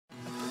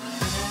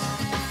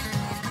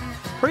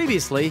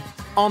Previously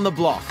on the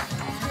block.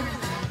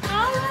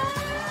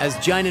 As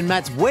Jane and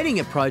Matt's wedding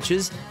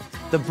approaches,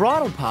 the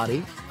bridal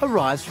party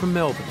arrives from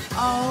Melbourne.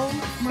 Oh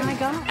my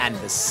God. And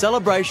the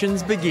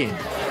celebrations begin.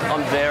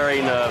 I'm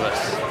very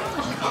nervous.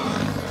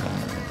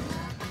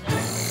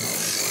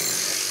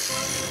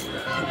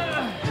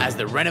 As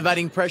the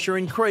renovating pressure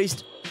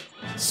increased,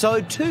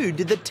 so too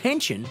did the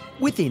tension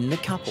within the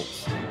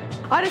couples.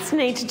 I just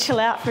need to chill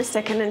out for a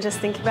second and just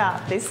think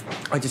about this.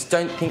 I just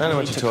don't think I don't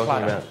know what you're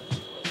talking about.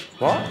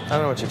 What? I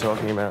don't know what you're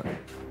talking about.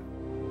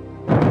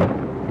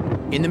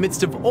 In the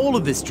midst of all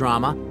of this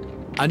drama,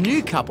 a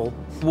new couple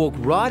walk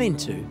right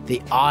into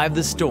the eye of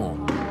the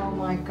storm. Oh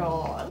my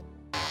God.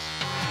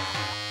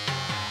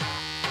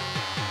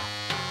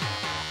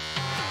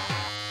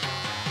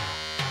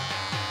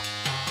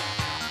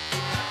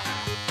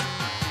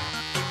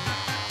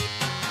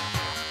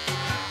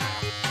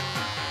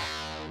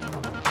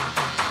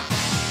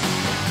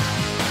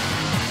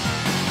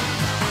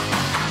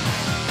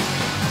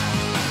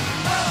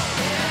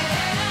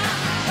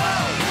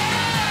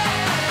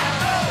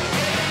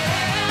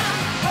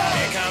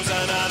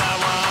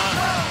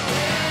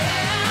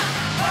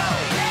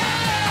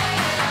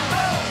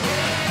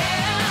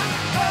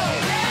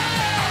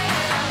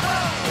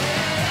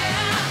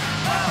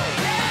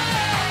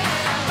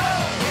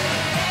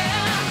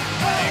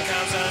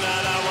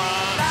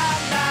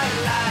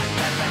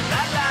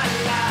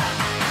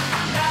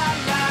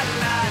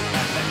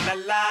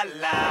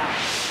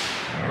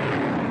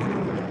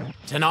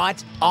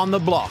 Tonight on the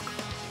block.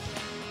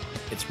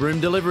 It's room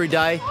delivery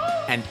day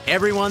and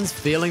everyone's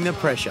feeling the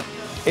pressure.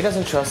 He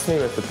doesn't trust me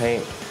with the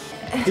paint.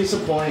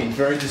 Disappointing,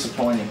 very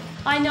disappointing.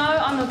 I know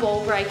I'm a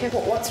ball breaker,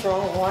 but What's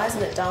wrong? Why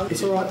isn't it done?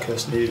 It's all right,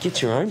 Kirsten.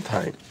 Get your own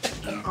paint.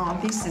 Oh,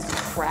 this is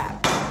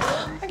crap.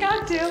 I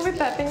can't deal with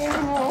that thing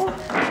anymore.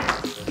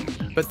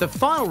 But the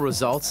final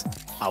results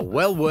are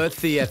well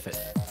worth the effort.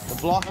 The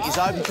block is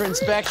open for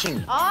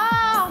inspection.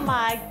 Oh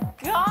my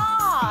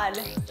God.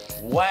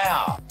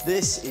 Wow,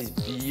 this is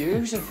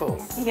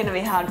beautiful. You're going to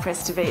be hard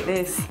pressed to beat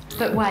this.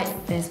 But wait,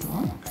 there's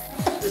more.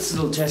 This is a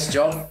little test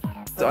job.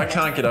 I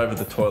can't get over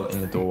the toilet in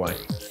the doorway.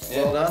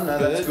 Well done, no,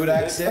 that's good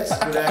access,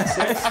 good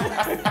access.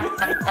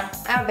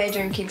 Our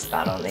bedroom kicks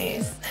butt on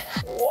these.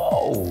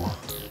 Whoa.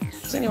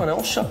 Is anyone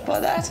else shocked by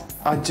that?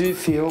 I do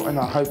feel, and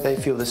I hope they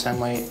feel the same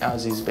way,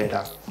 ours is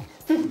better.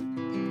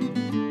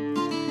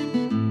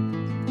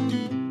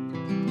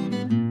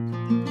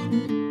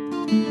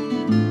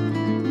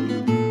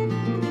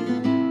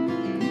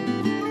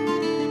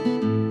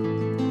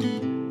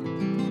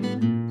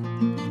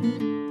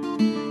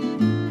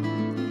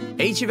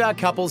 Each of our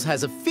couples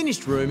has a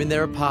finished room in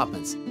their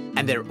apartments,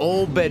 and they're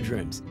all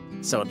bedrooms,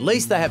 so at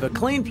least they have a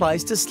clean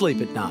place to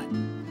sleep at night.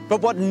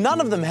 But what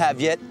none of them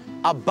have yet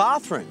are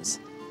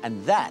bathrooms,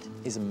 and that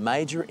is a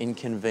major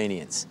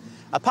inconvenience.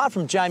 Apart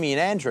from Jamie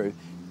and Andrew,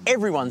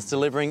 everyone's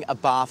delivering a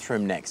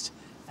bathroom next,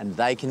 and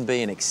they can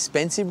be an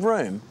expensive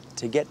room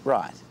to get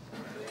right.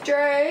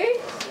 Drew,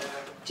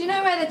 do you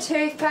know where the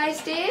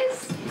toothpaste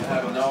is? I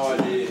have no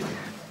idea.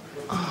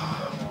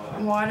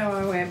 Why do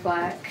I wear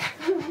black?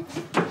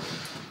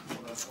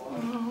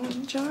 Oh,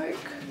 joke.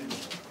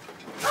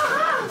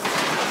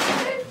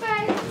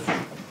 Toothpaste.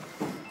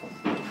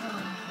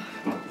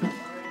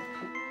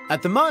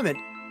 At the moment,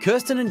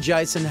 Kirsten and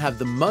Jason have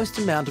the most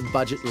amount of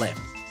budget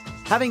left.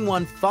 Having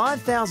won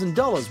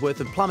 $5,000 worth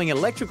of plumbing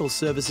electrical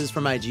services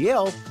from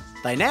AGL,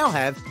 they now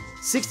have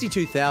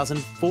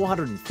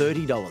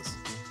 $62,430.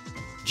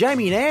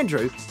 Jamie and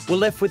Andrew were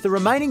left with the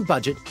remaining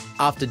budget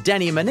after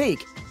Danny and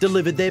Monique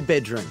delivered their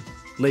bedroom,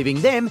 leaving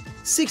them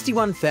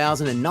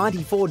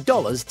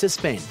 $61,094 to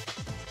spend.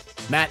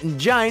 Matt and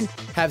Jane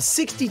have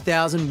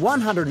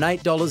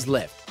 $60,108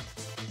 left.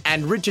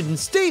 And Richard and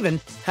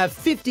Stephen have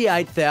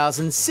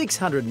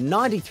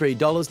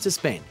 $58,693 to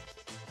spend.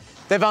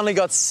 They've only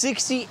got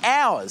 60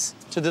 hours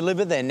to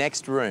deliver their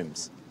next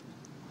rooms.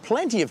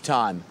 Plenty of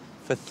time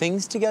for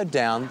things to go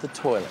down the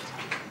toilet.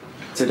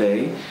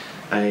 Today,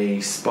 a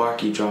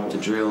Sparky dropped a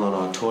drill on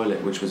our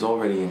toilet, which was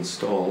already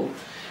installed,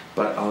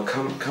 but I'll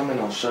come and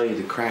I'll show you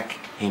the crack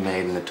he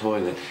made in the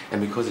toilet, and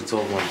because it's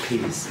all one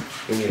piece,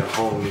 we need a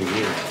whole new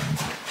unit,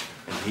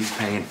 and he's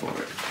paying for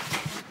it.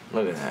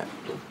 Look at that,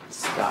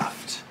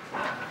 stuffed.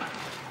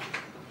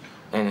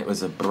 And it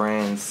was a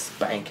brand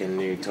spanking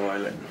new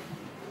toilet,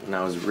 and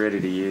I was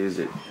ready to use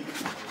it.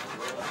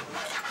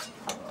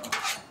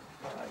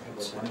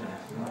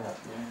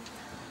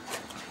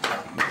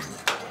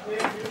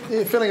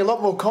 Yeah, feeling a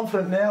lot more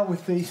confident now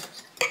with the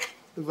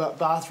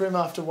bathroom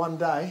after one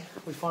day.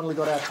 We finally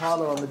got our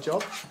tiler on the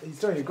job. He's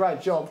doing a great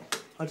job.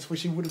 I just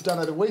wish he would have done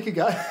it a week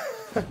ago.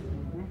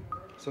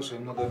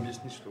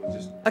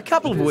 A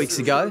couple of weeks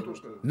ago,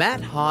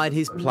 Matt hired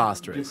his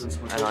plasterers.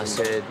 And I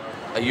said,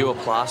 are you a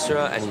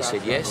plasterer? And he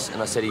said, yes.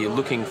 And I said, are you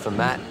looking for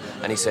Matt?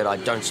 And he said, I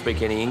don't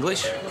speak any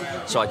English.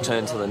 So I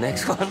turned to the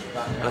next one.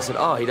 And I said,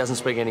 oh, he doesn't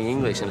speak any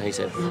English. And he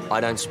said,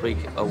 I don't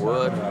speak a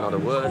word, not a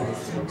word.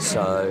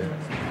 So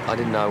I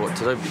didn't know what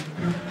to do.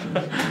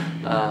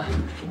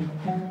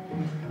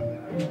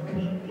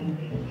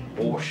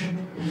 Orsh.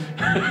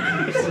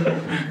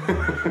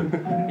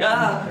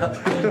 Yeah.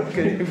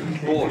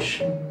 Bosh.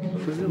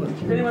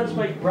 Did anyone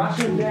speak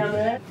Russian down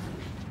there?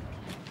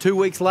 2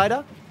 weeks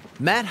later,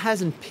 Matt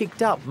hasn't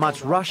picked up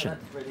much Russian,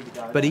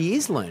 but he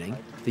is learning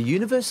the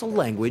universal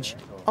language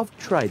of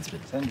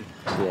tradesmen.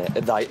 Yeah,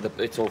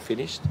 it's all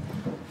finished?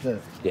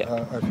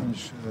 Yeah. I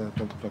finished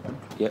talking.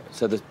 Yeah,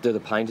 so do the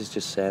painters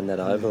just sand that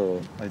over,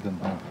 or? I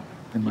don't know.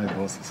 In my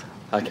bosses.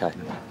 Okay,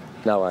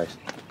 no worries.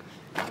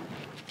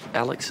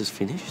 Alex has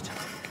finished,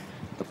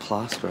 the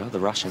plasterer, the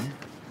Russian,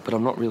 but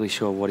I'm not really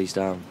sure what he's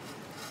done.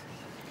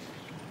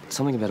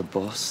 Something about a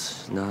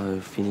boss, no,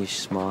 finish,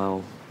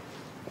 smile.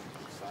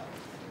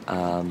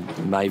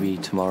 Maybe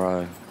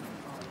tomorrow,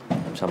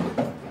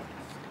 something.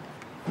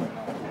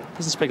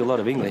 Doesn't speak a lot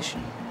of English.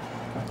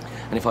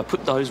 And if I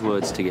put those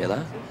words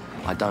together,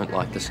 I don't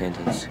like the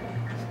sentence.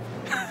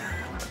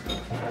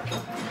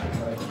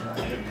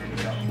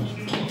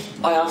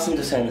 I asked him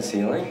to sand the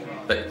ceiling,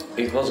 but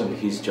it wasn't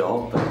his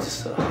job, but I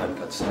just sort of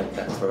hoped I'd sneak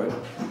that through.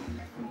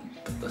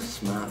 But the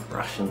smart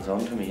Russian's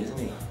onto me, isn't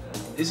he?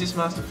 Is this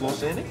master floor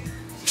sanding?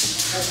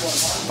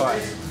 Hi,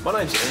 my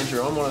name's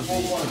Andrew. I'm one of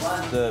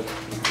the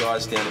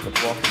guys down at the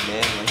block in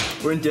Manly.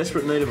 We're in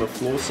desperate need of a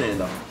floor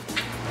sander.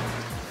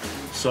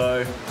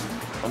 So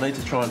I need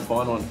to try and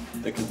find one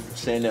that can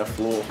sand our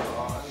floor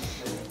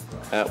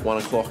at 1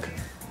 o'clock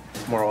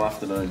tomorrow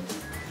afternoon.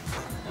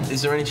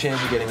 Is there any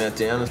chance of getting that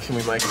down? Can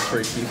we make it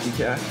 350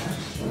 cash?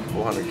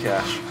 400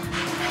 cash?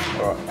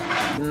 All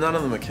right. None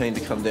of them are keen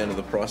to come down to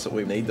the price that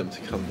we need them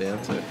to come down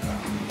to.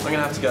 I'm gonna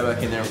have to go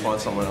back in there and find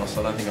someone else.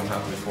 I don't think I'm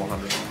happy with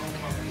 400.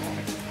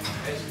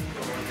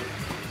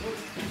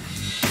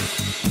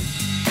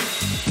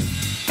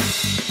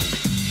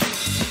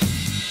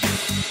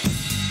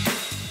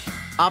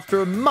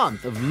 After a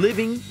month of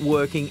living,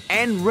 working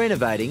and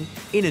renovating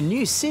in a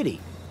new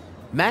city,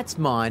 Matt's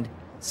mind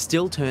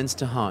still turns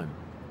to home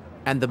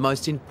and the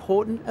most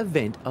important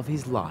event of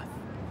his life.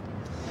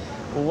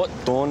 Well, what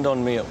dawned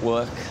on me at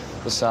work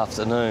this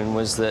afternoon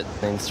was that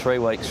in 3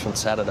 weeks from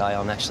Saturday,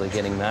 I'm actually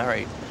getting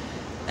married.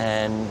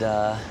 And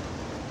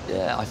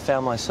yeah, I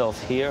found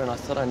myself here and I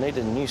thought I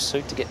needed a new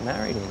suit to get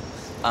married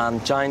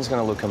in. Jane's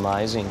going to look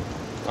amazing.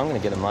 I'm going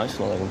to get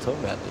emotional even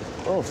talking about this.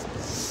 Oh.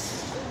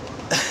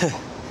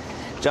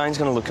 Jane's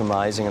going to look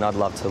amazing and I'd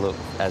love to look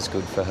as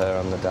good for her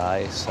on the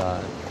day. So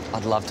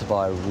I'd love to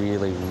buy a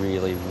really,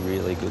 really,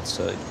 really good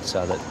suit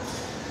so that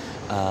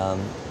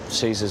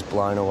she's as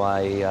blown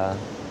away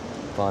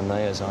by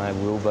me as I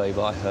will be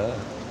by her.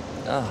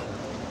 Oh.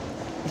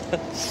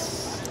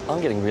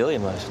 I'm getting really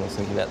emotional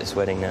thinking about this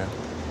wedding now.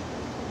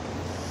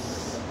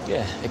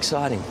 Yeah,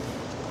 exciting.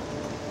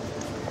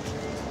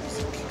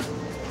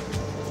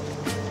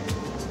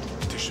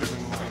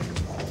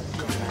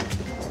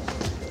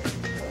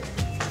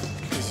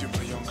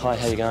 Hi,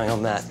 how you going?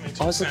 I'm Matt.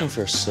 I was looking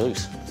for a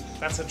suit.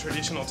 That's a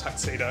traditional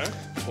tuxedo,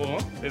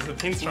 or there's a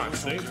pinstripe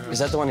suit. Is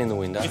that the one in the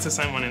window? It's the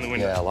same one in the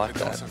window. Yeah, I like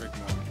that.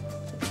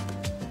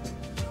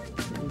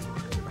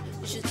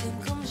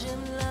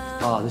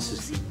 Oh, this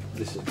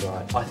is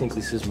great. I think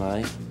this is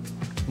me.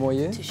 More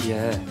you?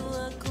 Yeah.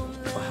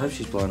 I hope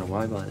she's blown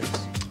away by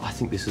this. I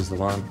think this is the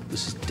one.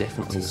 This is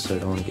definitely the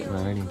suit I want to get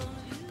married in.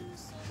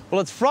 Well,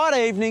 it's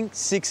Friday evening,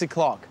 6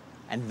 o'clock,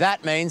 and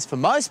that means for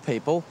most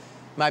people,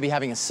 maybe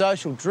having a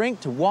social drink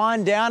to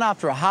wind down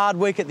after a hard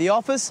week at the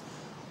office,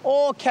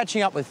 or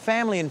catching up with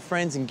family and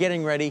friends and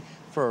getting ready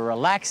for a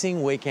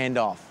relaxing weekend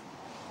off.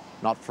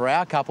 Not for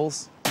our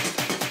couples.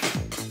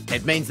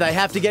 It means they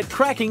have to get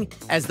cracking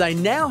as they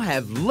now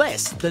have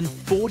less than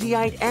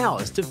 48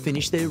 hours to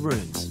finish their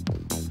rooms.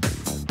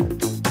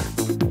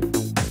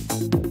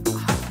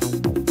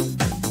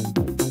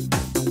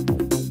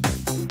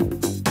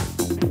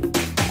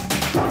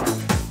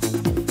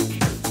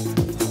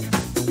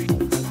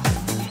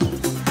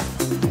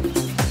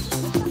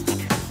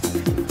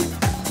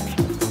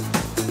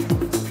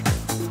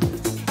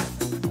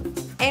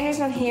 Andrew's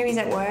not here, he's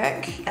at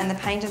work, and the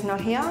painter's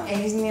not here.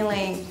 He's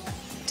nearly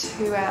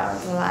 2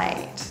 hours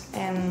late,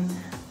 and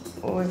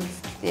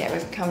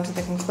we've come to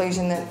the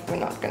conclusion that we're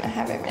not going to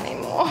have him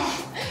anymore.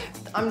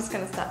 I'm just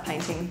going to start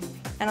painting,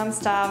 and I'm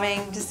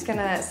starving. Just going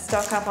to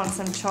stock up on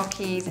some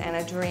chockies and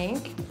a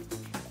drink,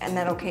 and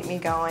that'll keep me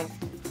going.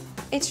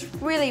 It's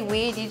really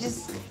weird.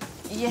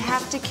 You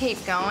have to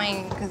keep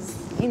going because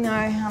you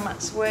know how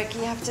much work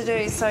you have to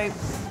do. So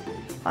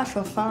I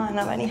feel fine.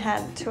 I've only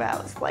had 2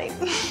 hours sleep.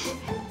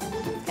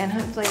 And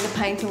hopefully the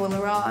painter will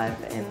arrive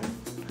and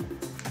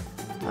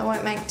I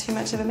won't make too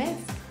much of a mess.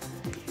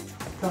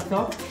 Knock,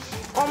 knock.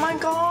 Oh my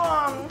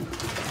God!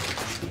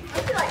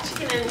 Would you like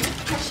chicken and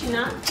cashew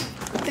nut?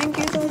 Thank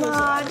you so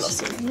much.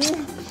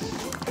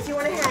 If you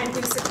want a hand,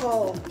 give us a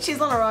call. She's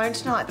on her own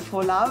tonight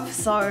before love,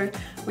 so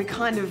we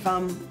kind of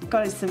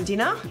got her some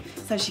dinner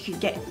so she could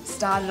get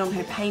started on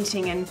her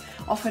painting and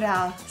offered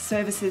our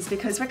services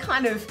because we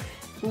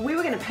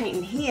were going to paint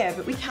in here,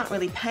 but we can't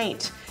really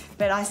paint.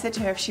 But I said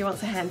to her if she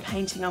wants a hand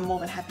painting, I'm more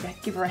than happy to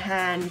give her a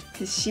hand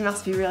because she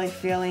must be really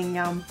feeling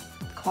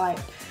quite,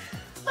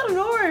 I don't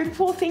know,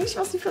 poor thing, she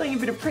must be feeling a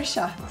bit of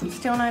pressure.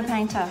 Still no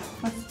painter.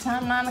 What's the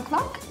time, 9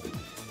 o'clock?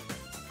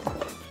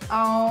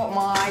 Oh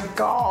my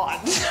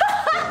God.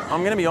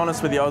 I'm going to be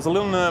honest with you, I was a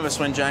little nervous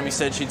when Jamie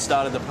said she'd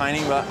started the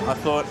painting, but I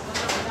thought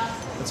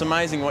it's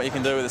amazing what you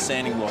can do with a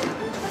sanding block.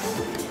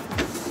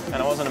 And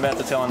I wasn't about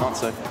to tell her not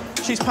to.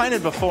 She's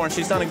painted before and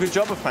she's done a good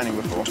job of painting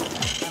before.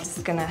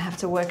 Just gonna have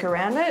to work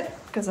around it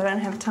because I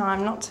don't have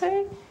time not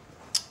to.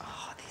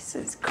 Oh, this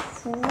is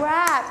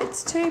crap.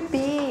 It's too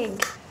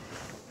big.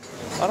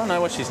 I don't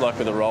know what she's like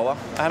with a roller.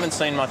 I haven't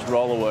seen much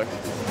roller work.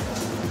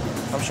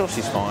 I'm sure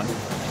she's fine.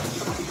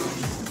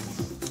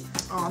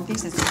 Oh,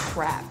 this is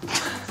crap.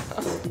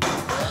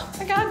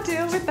 I can't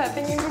deal with that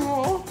thing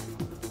anymore.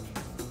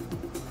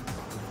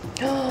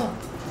 Oh,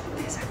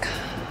 there's a car.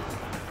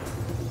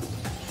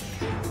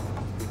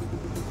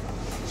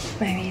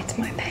 Maybe it's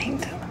my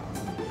paint.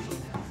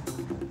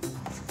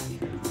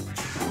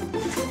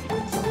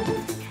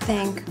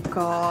 Thank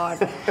God.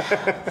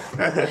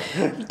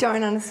 You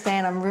don't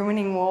understand, I'm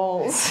ruining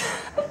walls.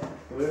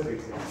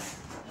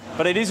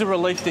 But it is a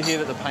relief to hear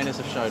that the painters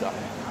have showed up.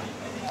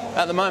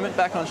 At the moment,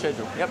 back on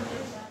schedule. Yep.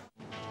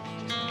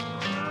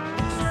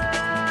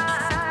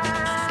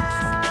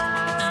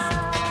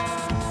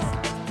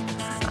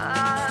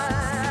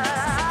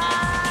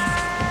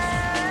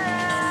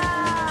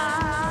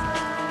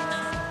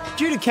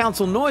 Due to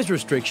council noise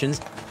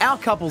restrictions, our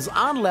couples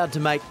aren't allowed to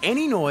make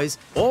any noise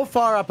or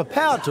fire up a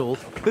power tool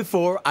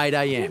before 8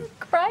 a.m.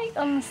 Great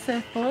on the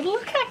surfboard.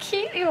 Look how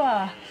cute you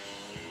are.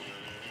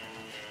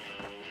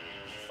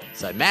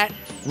 So Matt,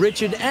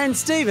 Richard and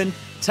Stephen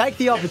take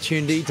the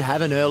opportunity to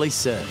have an early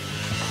surf.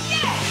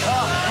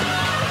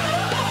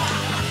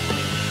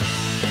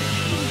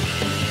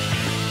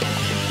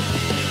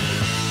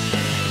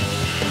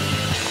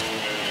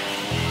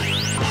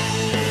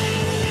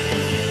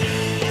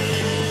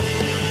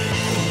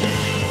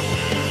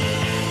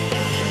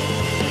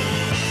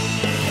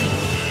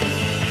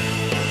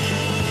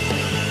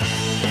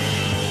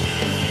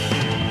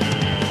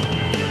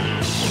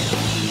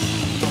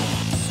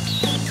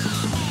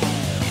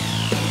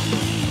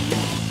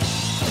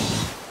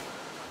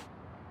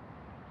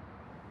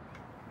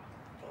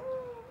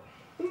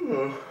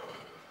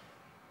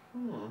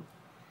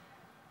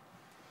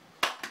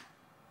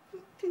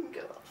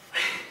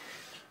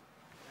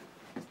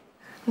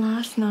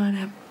 Last night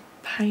our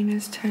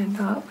painters turned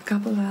up a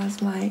couple of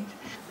hours late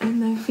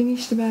and they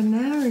finished about an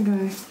hour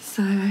ago,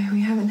 so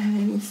we haven't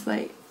had any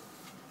sleep.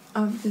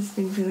 I've just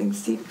been feeling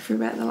sick for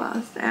about the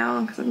last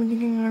hour because I've been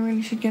thinking I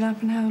really should get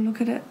up and have a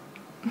look at it.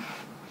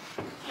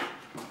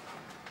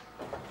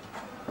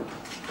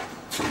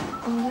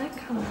 Oh, that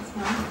colour's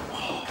nice.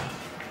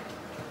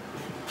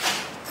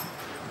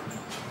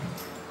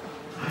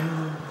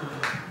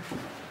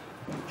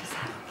 Does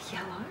that look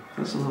yellow?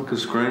 Doesn't look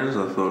as green as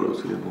I thought it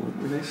was going to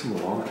look. We need some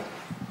light.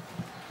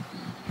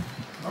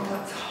 Oh,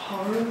 that's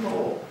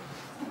horrible.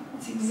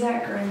 It's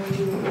exact green we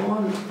didn't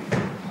want.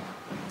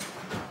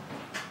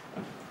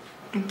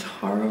 It's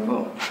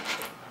horrible.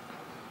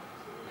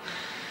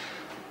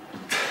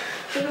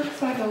 It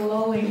looks like a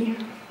lolly.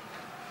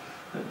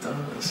 It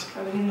does.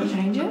 Are we going to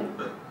change it?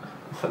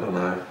 I don't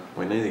know.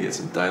 We need to get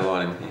some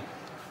daylight in here.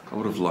 I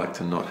would have liked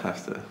to not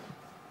have to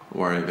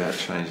worry about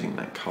changing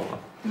that colour.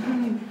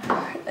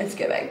 Let's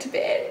go back to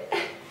bed.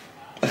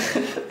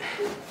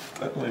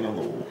 Don't lean on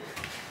the wall.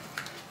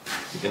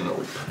 You're going to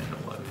always paint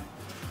all over.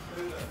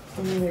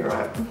 You're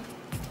right.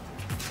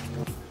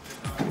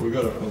 We've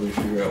got to probably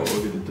figure out what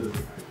we're going to do.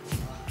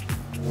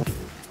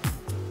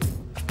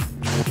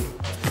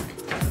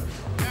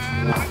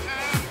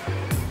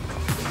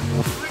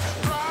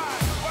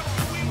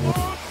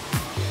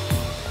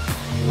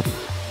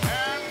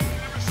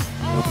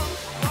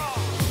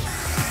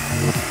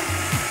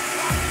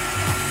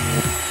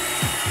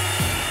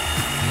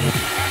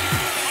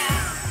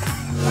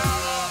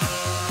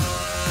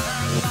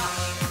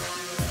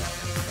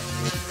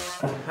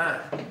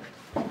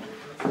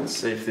 Let's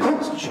see if this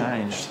has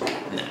changed.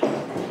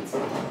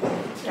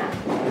 Yeah.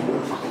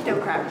 Still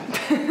crap.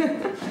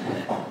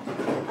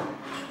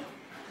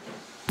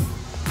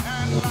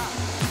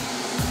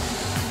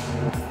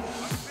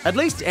 At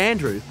least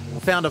Andrew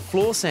found a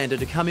floor sander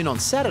to come in on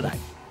Saturday.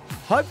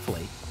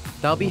 Hopefully,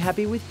 they'll be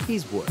happy with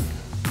his work.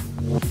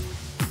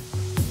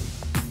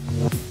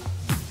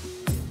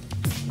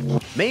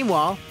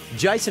 Meanwhile,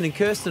 Jason and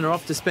Kirsten are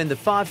off to spend the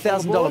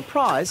 $5,000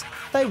 prize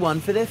they won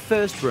for their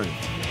first room.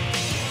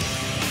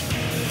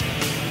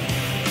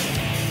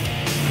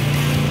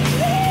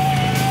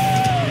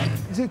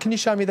 Can you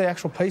show me the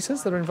actual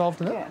pieces that are involved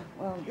in it? Yeah,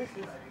 well, this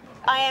is...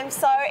 I am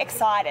so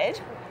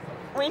excited.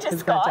 We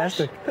just got,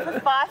 fantastic. for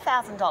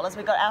 $5,000,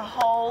 we got our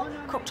whole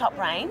cooktop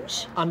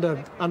range.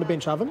 Under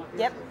bench oven.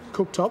 Yep.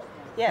 Cooktop.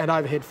 Yep. And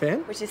overhead fan.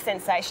 Which is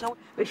sensational.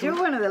 But you're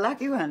one of the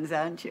lucky ones,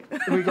 aren't you?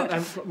 We got the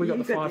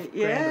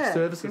 $5,000 of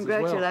services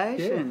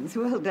congratulations. as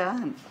well. Well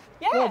done.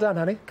 Yeah. Well done,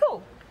 honey.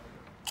 Cool.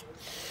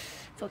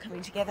 It's all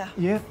coming together.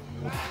 Yeah.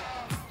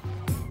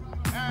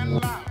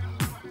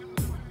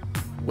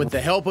 With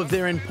the help of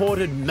their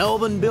imported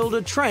Melbourne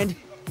builder Trent,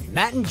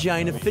 Matt and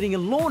Jane are fitting a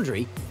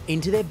laundry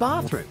into their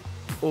bathroom.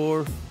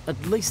 Or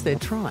at least they're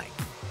trying.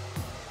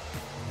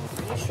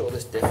 Are you sure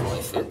this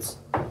definitely fits?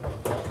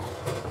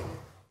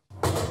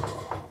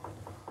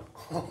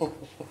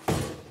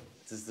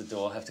 Does the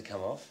door have to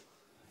come off?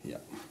 Yeah.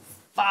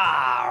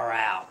 Far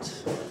out.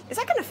 Is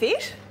that going to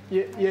fit?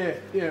 Yeah,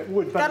 it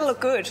would. But That'll look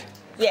good.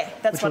 Yeah,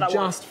 that's what I want.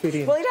 Just fit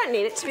in. Well, you don't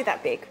need it to be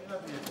that big.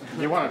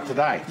 You want it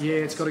today? Yeah,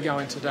 it's got to go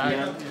in today.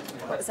 Yeah.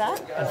 What's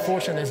that?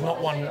 Unfortunately, there's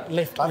not one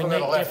left. We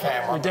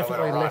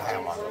definitely left.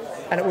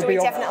 And it would Do we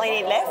definitely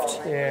need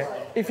left? Yeah.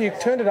 If you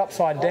turned it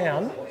upside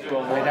down... We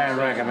don't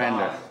recommend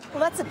it. Well,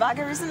 that's a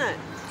bugger, isn't it?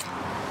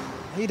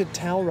 Heated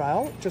towel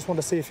rail. Just want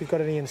to see if you've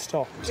got any in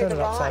stock. Turn it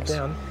upside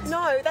down.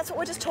 No, that's what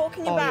we're just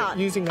talking about.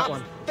 Yeah, using that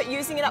one. But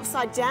using it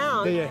upside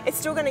down, it's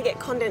still going to get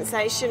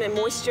condensation and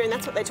moisture, and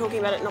that's what they're talking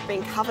about, it not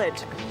being covered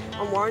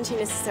on warranty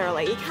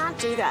necessarily. You can't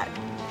do that.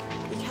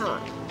 You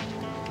can't.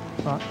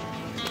 Right.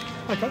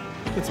 Okay,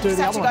 let's do Just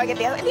the have other to one. go get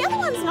the other. The other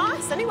one's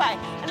nice anyway,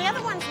 and the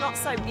other one's not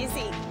so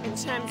busy in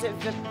terms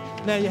of the...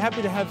 Now, you're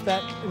happy to have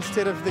that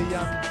instead of the...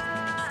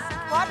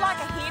 Well, I'd like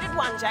a heated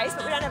one, Jace,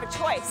 but we don't have a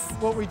choice.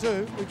 What we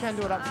do, we can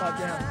do it upside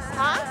down.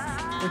 Huh?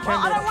 We can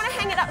Well, do I don't it. want to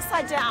hang it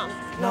upside down.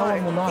 No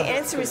one will know. The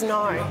answer is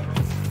no.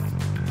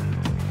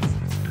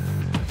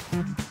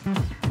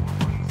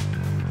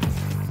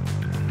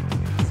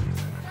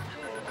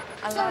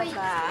 I love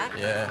that.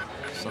 Yeah,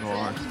 so do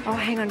I. Oh,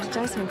 hang on, did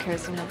Jason and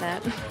Kirsten have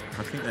that?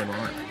 I think they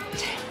might.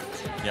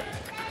 Yep.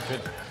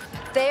 Good.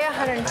 They're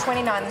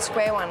 129, the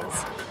square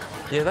ones.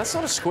 Yeah, that's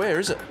not a square,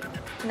 is it?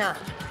 No.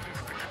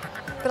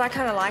 But I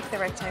kind of like the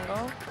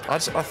rectangle. I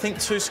think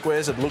 2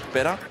 squares would look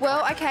better.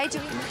 Well, okay, do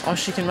we... Oh,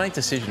 she can make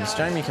decisions.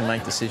 Jamie can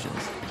make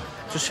decisions.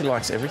 Just she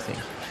likes everything.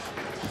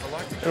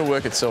 It'll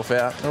work itself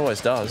out. It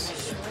always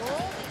does.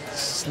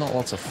 It's not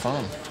lots of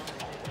fun.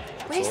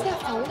 Where's their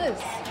folders?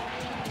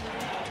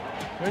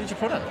 Where did you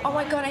put them? Oh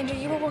my God, Andrew,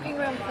 you were walking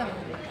around with them.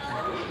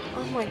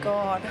 Oh my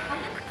God.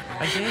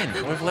 Again,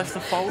 we've left the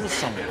folders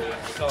somewhere.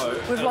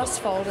 We've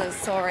lost folders,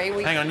 sorry.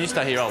 Hang on, you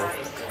stay here, Olive.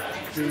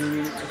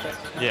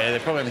 Yeah, they're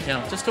probably on the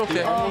counter. Just talk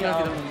there.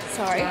 Oh,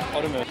 sorry.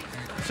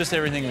 It's just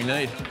everything we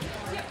need.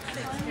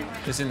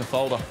 It's in the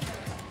folder.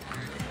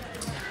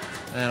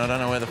 And I don't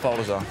know where the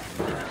folders are.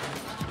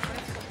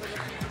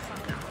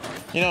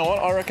 You know what?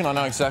 I reckon I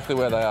know exactly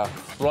where they are.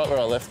 Right where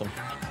I left them.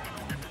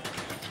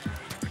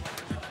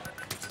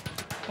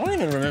 I don't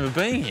even remember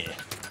being here.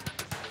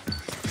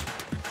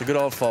 The good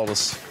old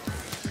folders.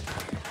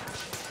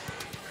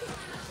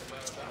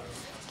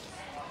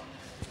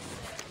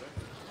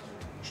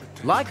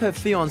 Like her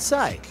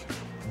fiancé,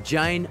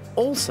 Jane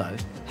also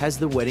has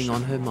the wedding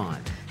on her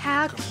mind.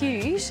 How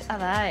cute are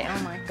they? Oh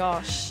my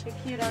gosh.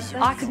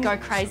 I could go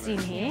crazy in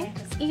here.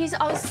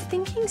 I was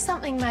thinking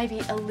something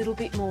maybe a little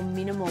bit more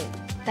minimal.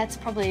 That's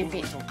probably a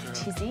bit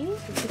tizzy.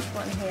 This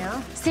one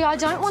here. See, I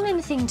don't want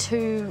anything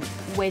too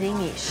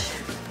wedding-ish.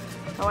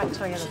 I won't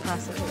tell you the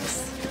price of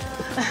this.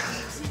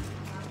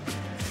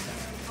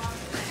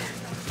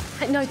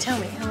 No, tell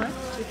me, how much?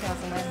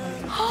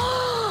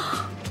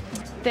 2,800.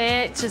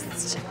 They're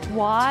just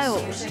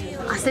wild.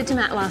 I said to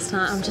Matt last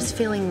night, I'm just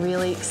feeling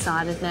really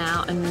excited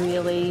now and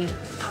really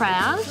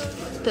proud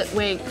that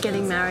we're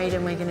getting married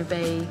and we're going to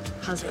be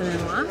husband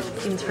and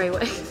wife in 3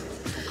 weeks.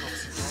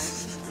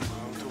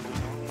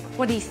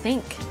 What do you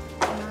think?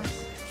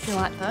 You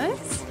like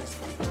those?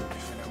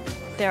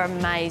 They're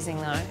amazing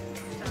though.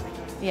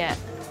 Yeah.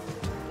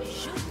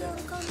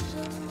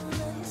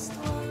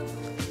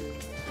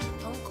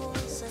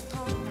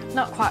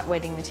 Not quite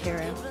wedding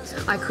material.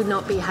 I could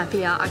not be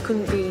happier. I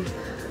couldn't be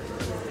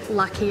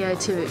luckier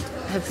to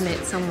have met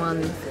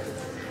someone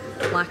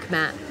like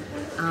Matt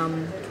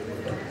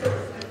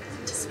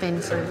to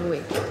spend for a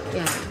week.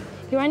 Yeah.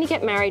 You only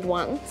get married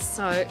once,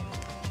 so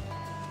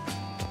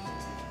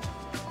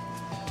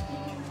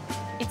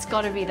it's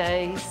got to be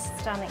these.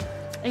 Stunning.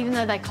 Even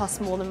though they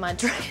cost more than my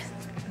dress.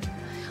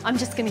 I'm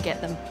just going to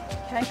get them.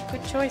 Okay,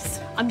 good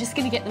choice. I'm just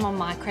going to get them on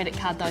my credit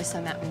card though,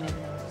 so Matt will never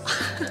know.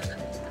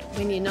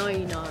 When you know,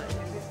 you know.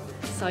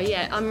 So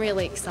yeah, I'm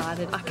really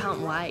excited. I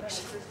can't wait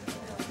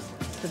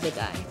for the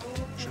day.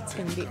 It's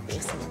going to be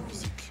awesome.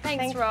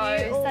 Thanks,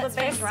 Rose. All That's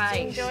the best. been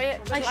great. Enjoy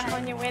it. Good luck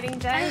on your wedding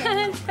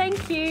day.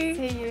 Thank you.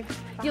 See you.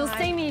 You'll Bye.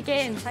 see me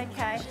again.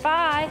 Okay.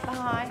 Bye.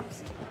 Bye.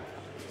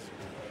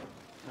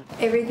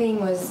 Everything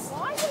was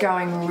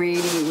going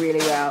really, really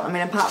well. I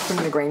mean, apart from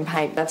the green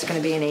paint, that's going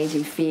to be an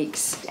easy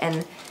fix.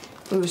 And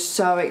we were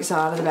so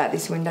excited about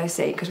this window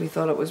seat because we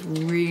thought it was a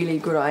really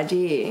good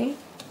idea.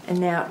 And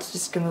now it's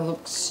just going to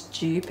look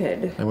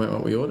stupid. They weren't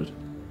what we ordered.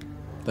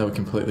 They were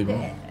completely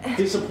wrong.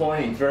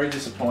 Disappointing, very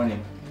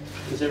disappointing.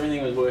 Because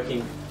everything was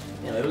working.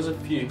 You know, there was a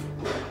few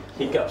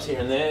hiccups here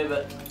and there,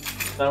 but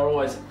we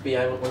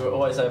were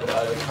always able to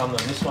overcome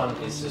them. This one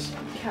is just...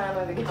 Can't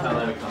overcome we can't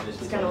overcome this.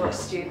 It's going to look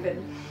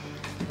stupid.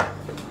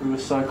 We were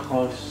so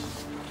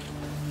close.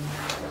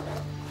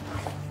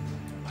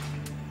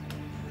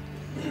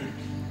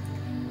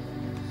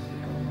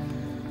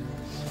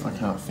 I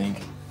can't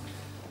think.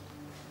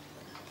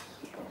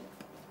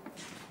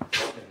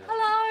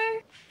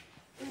 Hello.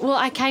 Well,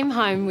 I came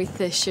home with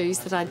the shoes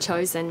that I'd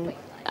chosen,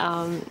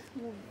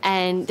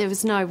 and there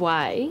was no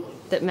way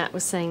that Matt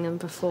was seeing them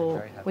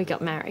before we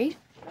got married.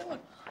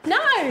 No,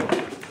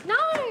 no.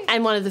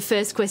 And one of the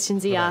first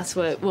questions he asked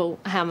were, well,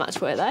 how much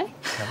were they?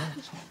 How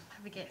much?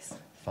 Have a guess.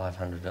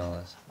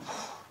 $500.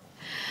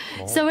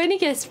 So when he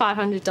guessed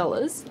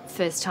 $500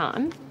 first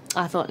time,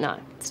 I thought, no,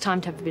 it's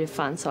time to have a bit of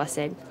fun. So I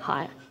said,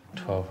 higher.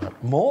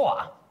 1,200.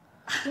 More?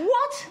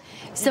 What?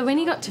 So when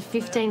he got to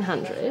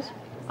 1,500,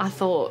 I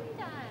thought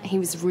he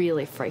was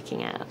really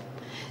freaking out.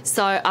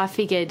 So I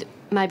figured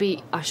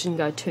maybe I shouldn't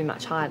go too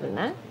much higher than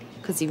that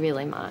because he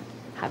really might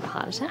have a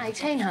heart attack.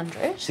 1,800?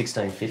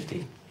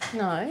 1,650.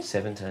 No.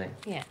 17.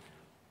 Yeah.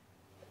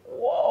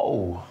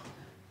 Whoa.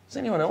 Is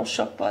anyone else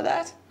shocked by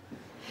that?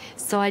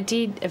 So I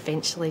did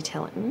eventually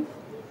tell him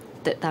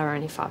that they were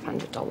only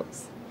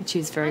 $500, which he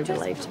was very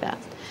relieved about.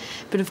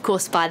 But of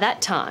course, by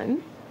that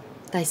time,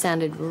 they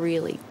sounded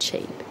really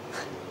cheap.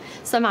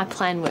 So my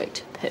plan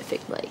worked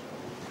perfectly.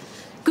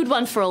 Good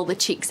one for all the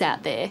chicks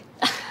out there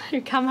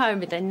who come home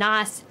with a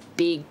nice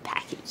big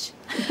package.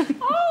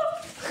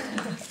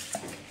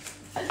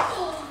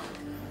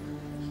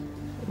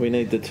 We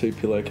need the 2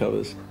 pillow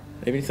covers,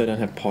 even if they don't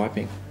have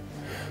piping.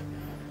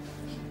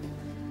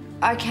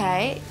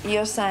 Okay,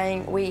 you're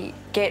saying we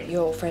get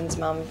your friend's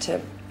mum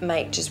to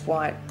make just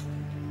white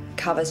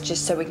covers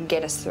just so we can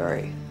get us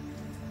through?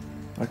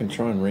 I can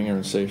try and ring her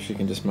and see if she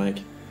can just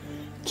make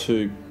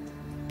 2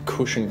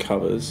 cushion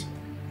covers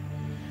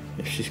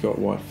if she's got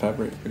white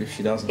fabric, but if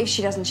she doesn't... If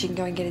she doesn't, she can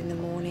go and get it in the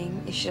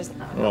morning. If she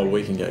doesn't... Oh,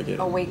 we can go get it.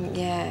 Oh, we can,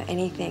 yeah,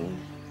 anything.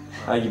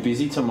 Are you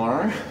busy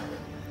tomorrow?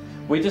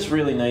 We just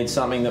really need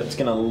something that's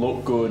going to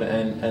look good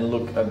and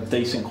look a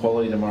decent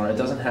quality tomorrow. It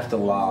doesn't have to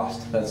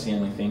last, that's the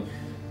only thing.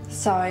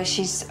 So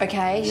she's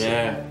okay?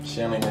 Yeah,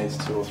 she only needs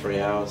 2 or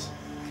 3 hours.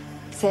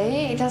 See,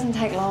 it doesn't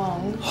take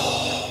long.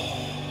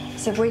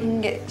 So if we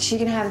can get... She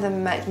can have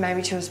them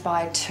maybe to us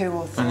by 2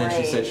 or 3. And then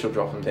she said she'll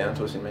drop them down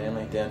to us in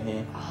Manly, down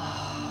here.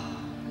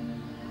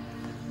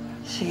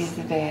 She's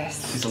the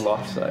best. She's a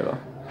lifesaver.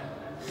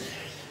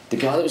 The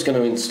guy that was going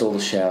to install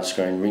the shower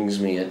screen rings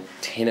me at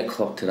 10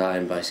 o'clock today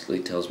and basically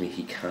tells me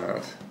he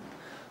can't.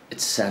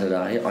 It's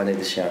Saturday, I need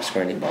the shower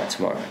screen in by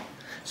tomorrow.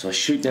 So I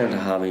shoot down to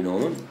Harvey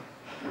Norman,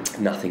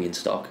 nothing in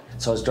stock.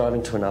 So I was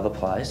driving to another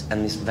place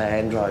and this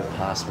van drove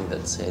past me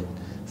that said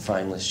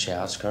frameless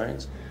shower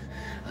screens.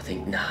 I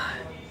think, nah,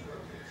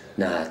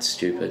 it's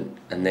stupid.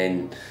 And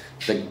then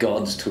the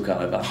gods took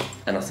over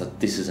and I thought,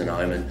 this is an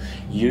omen.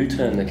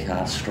 U-turn the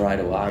car straight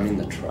away, I'm in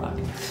the truck,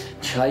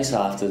 chase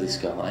after this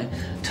guy,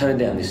 turn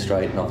down this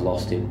street and I've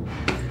lost him.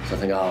 So I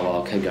think, oh, well,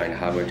 I'll keep going to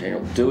Harbour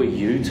General. Do a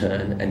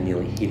U-turn and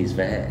nearly hit his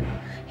van.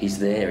 He's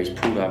there, he's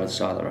pulled over the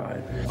side of the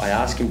road. I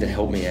ask him to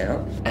help me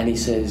out and he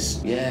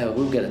says, yeah,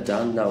 we'll get it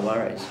done, no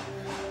worries.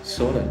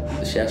 Sorted,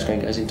 the shower screen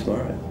goes in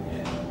tomorrow.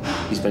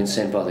 He's been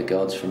sent by the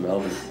gods from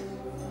Melbourne.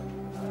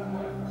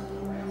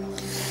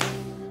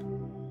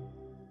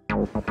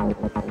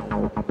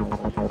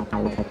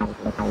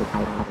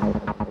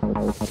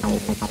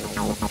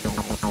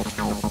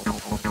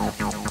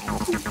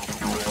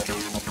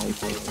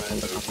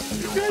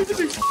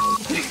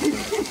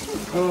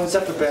 Oh, it's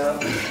up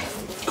about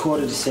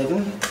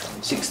 6:45,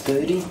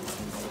 6:30.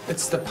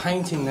 It's the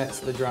painting that's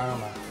the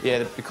drama.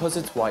 Yeah, because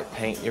it's white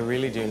paint, you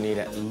really do need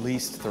at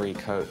least 3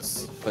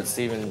 coats. But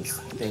Stephen's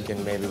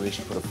thinking maybe we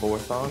should put a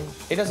 4th on.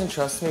 He doesn't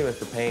trust me with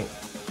the paint.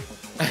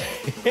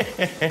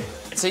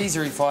 It's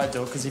easier if I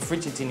do it, because if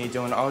Richard's in here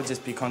doing it, I'll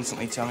just be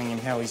constantly telling him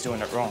how he's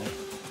doing it wrong.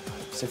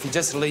 So if he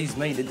just leaves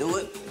me to do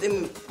it,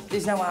 then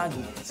there's no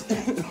arguments.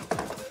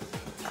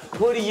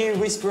 What are you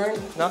whispering?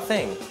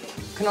 Nothing.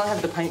 Can I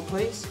have the paint,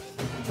 please?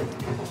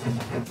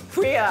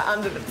 We are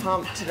under the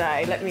pump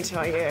today, let me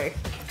tell you.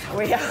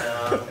 We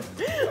are.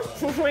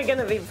 We're going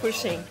to be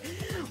pushing.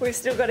 We've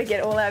still got to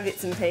get all our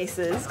bits and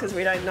pieces because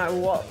we don't know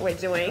what we're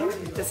doing.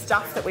 The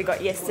stuff that we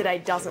got yesterday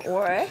doesn't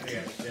work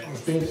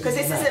because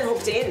this isn't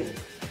hooked in.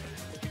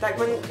 Like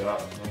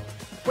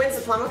when's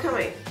the plumber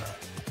coming?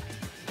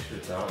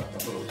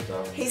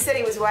 He said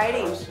he was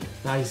waiting.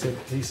 No, he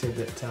said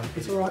that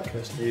it's all right,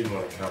 Kirsten. He didn't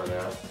want to cut it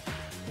out.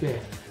 Yeah.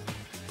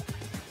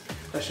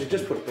 Actually,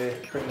 just put it there.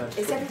 Bring those.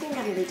 Is everything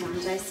going to be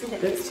done, Jason?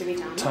 That needs to be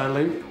done.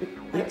 Totally.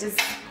 Like, does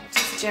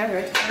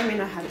Jared, I don't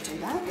know how to do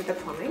that with the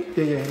plumbing.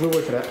 Yeah, we'll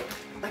work it out.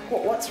 Like,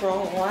 what's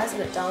wrong? Why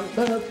isn't it done?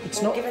 No,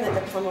 it's not. Given that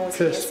the plumber was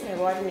here yesterday,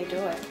 why didn't he do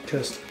it?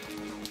 Kirsten,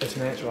 it's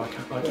an answer I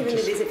can't. Given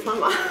that he's a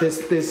plumber.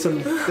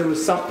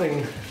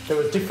 There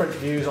were different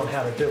views on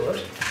how to do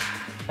it,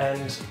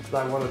 and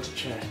they wanted to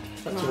chat.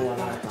 That's all I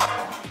know.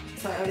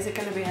 So is it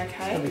going to be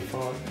okay? It'll be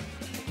fine.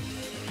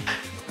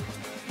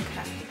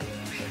 Okay.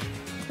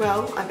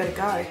 Well, I better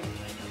go.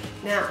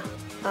 Now,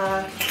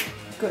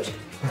 good.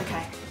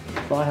 Okay.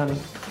 Bye, honey.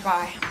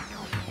 Bye.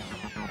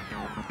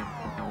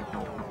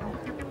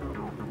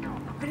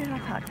 Where did I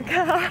park the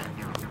car?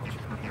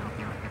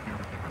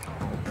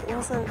 It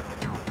wasn't...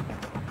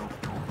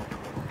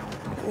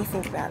 Let me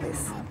think about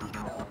this.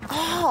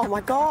 Oh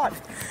my God!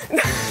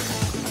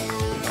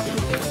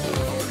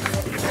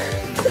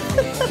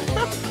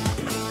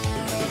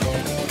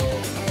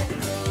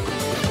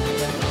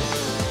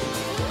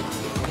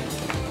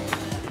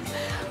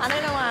 I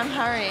don't know why I'm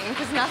hurrying,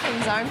 because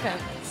nothing's open.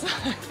 So.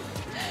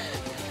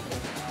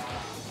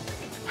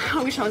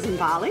 I wish I was in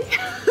Bali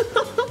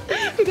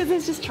because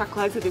there's just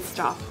truckloads of this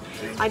stuff.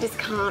 I just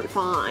can't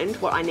find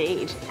what I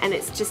need, and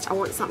it's just, I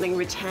want something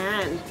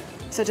rattan.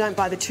 So don't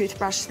buy the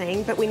toothbrush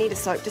thing, but we need a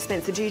soap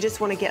dispenser. Do you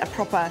just want to get a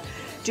proper,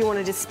 do you want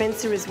a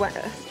dispenser as well?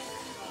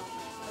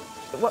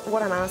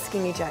 What I'm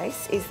asking you,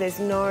 Jace, is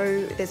there's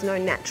no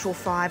natural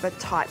fibre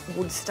type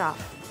wood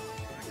stuff.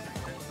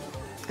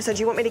 So do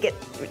you want me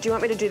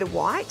to do the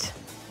white?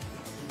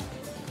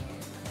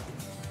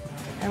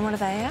 And what are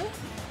they at?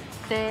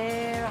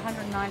 They're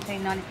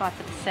 $119.95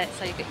 for the set,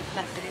 so you get your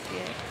flat fit if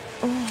you...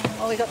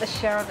 Oh, we got the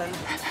Sheraton,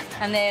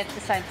 and they're the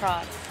same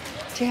price.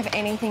 Do you have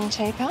anything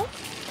cheaper?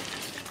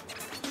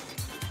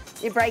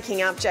 You're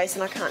breaking up,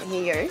 Jason, I can't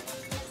hear you.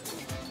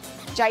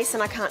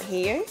 Jason, I can't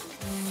hear you.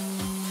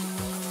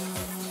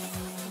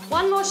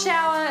 One more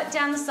shower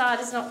down the side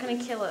is not going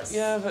to kill us.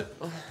 Yeah, but...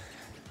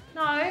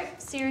 No,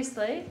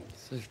 seriously.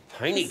 It's a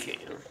pony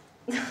can.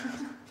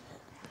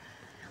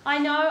 I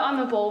know I'm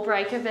a ball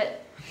breaker, but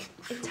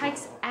it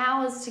takes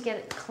hours to get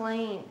it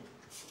clean.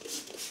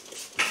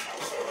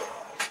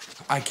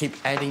 I keep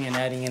adding and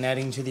adding and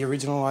adding to the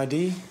original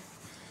idea.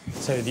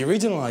 So the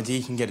original idea,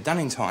 you can get it done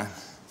in time.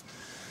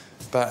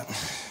 But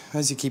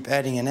as you keep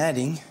adding and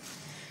adding,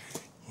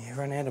 you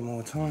run out of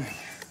more time.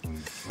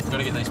 We've got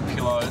to get these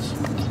pillows,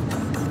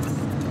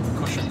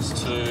 cushions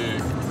to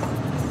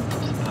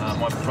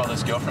my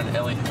brother's girlfriend,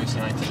 Ellie, who's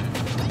going to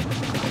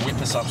whip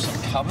us up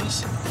some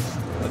covers.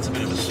 That's a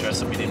bit of a stress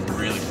that we didn't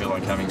really feel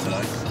like having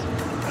today.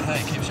 But hey,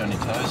 it keeps you on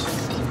your toes.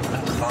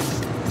 That's fun.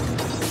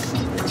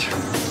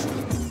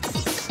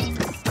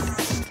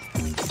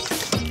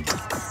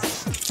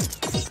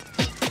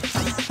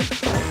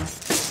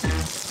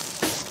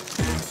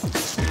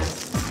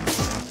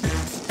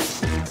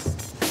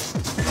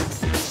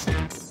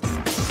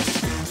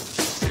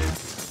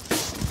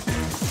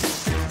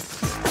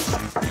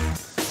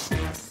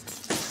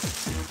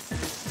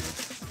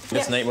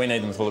 We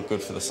need them to look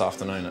good for this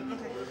afternoon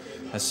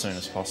as soon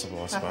as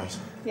possible, I suppose.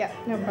 Yeah,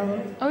 no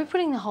problem. Are we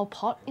putting the whole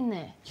pot in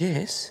there?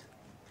 Yes.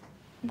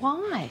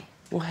 Why?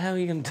 Well, how are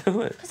you going to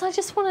do it? Because I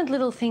just wanted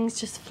little things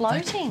just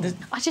floating.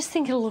 I just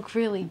think it'll look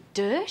really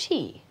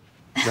dirty.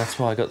 That's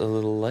why I got the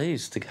little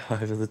leaves to go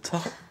over the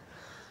top.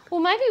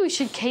 Well, maybe we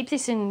should keep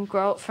this and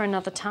grow it for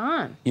another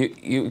time.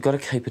 You've got to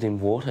keep it in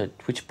water.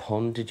 Which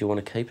pond did you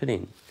want to keep it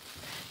in?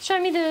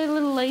 Show me the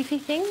little leafy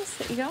things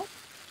that you got.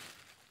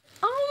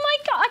 Oh my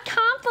God, I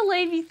can't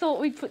believe you thought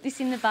we'd put this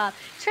in the bath.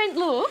 Trent,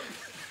 look,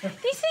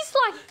 this is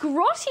like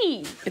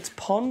grotty. It's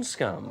pond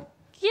scum.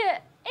 Yeah,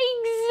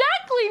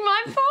 exactly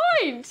my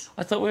point.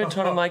 I thought we were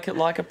trying to make it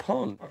like a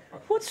pond.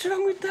 What's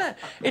wrong with that?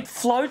 It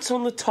floats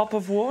on the top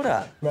of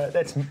water. Right,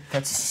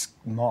 that's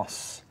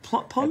moss.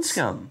 Pond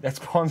scum? That's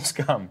pond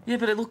scum. Yeah,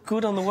 but it looked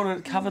good on the water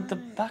and it covered the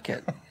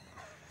bucket.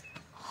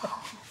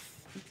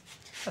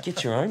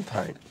 Get your own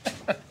paint.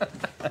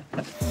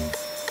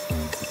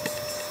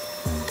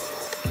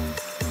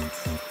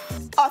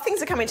 Oh,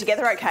 things are coming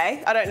together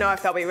okay. I don't know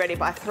if they'll be ready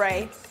by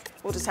 3.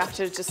 We'll just have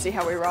to see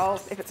how we roll.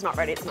 If it's not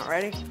ready, it's not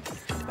ready.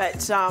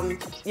 But,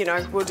 you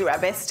know, we'll do our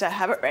best to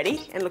have it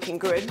ready and looking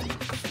good.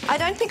 I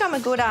don't think I'm a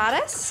good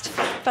artist,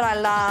 but I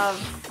love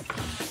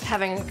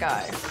having a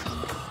go.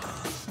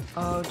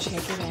 Oh,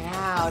 check it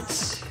out.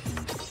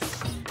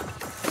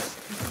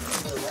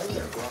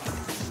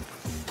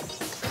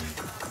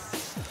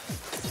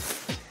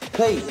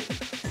 Pete,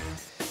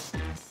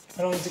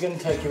 how long is it going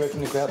to take, you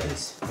reckon, to grout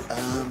this?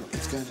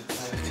 It's going to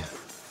take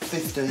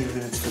 15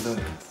 minutes for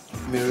the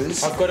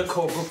mirrors. I've got to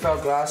call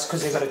Brookvale Glass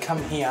because they've got to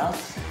come here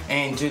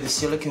and do the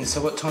silicon.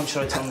 So what time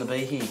should I tell them to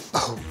be here?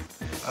 Oh,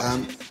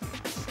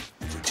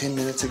 10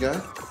 minutes ago.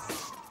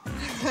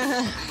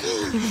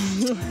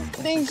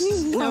 Thank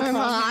you so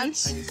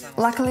much.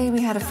 Luckily,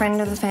 we had a friend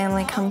of the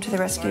family come to the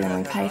rescue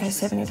and we paid her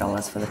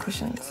 $70 for the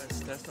cushions.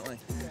 Definitely.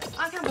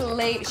 I can't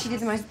believe she did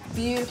the most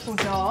beautiful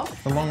job.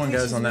 The long one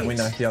goes on that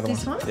window, the other one.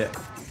 This one? Yeah.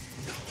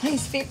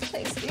 Please fit,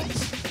 please fit.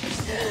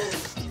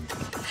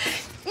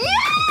 Yeah!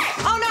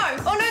 Oh no!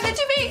 Oh no, they're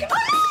too big! Oh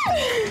no!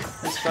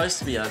 They're supposed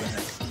to be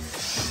overhead.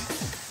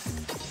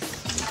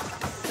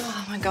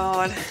 Oh my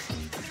God.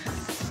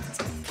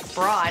 It's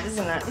bright,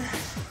 isn't it?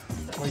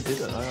 We did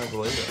it, I don't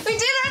believe it. We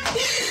did it!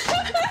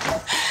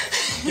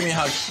 Give me a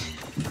hug.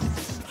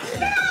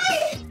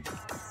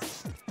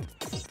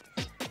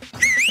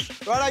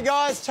 Righto,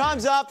 guys,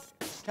 time's up.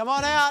 Come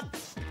on out.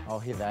 Oh,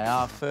 here they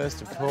are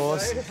first, of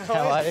course.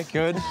 How are you?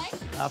 Good.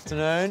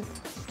 Afternoon.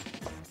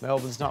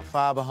 Melbourne's not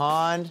far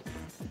behind.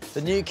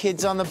 The new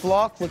kids on the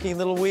block looking a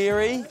little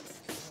weary.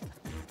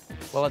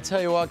 Well, I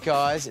tell you what,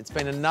 guys, it's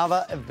been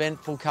another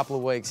eventful couple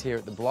of weeks here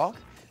at the block,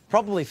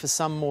 probably for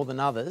some more than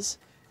others.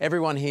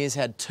 Everyone here's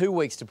had 2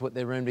 weeks to put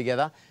their room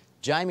together.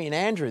 Jamie and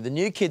Andrew, the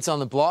new kids on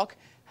the block,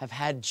 have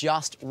had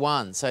just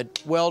 1. So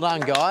well done,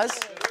 guys.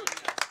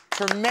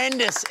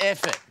 Tremendous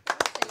effort.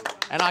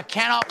 And I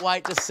cannot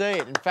wait to see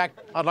it. In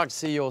fact, I'd like to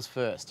see yours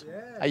first.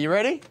 Yeah. Are you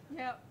ready?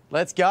 Yep.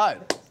 Let's go.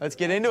 Let's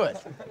get into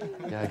it.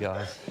 Go,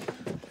 guys.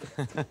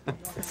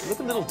 Look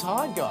a little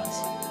tired,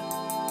 guys.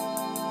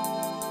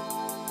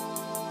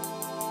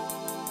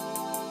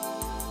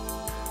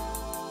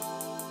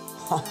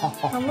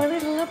 I'm a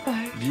little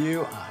upper.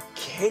 You are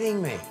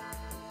kidding me.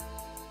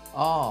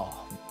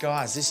 Oh,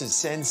 guys, this is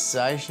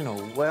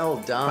sensational. Well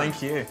done.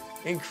 Thank you.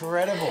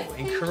 Incredible,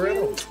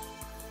 incredible.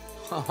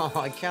 Oh,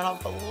 I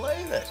cannot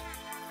believe it.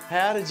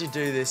 How did you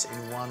do this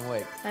in 1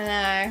 week? I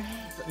know.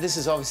 This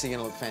is obviously going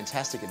to look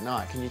fantastic at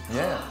night. Can you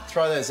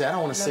throw those out? I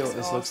want to see what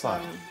this looks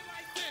like.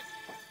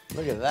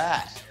 Look at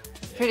that.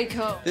 Pretty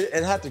cool.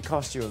 It had to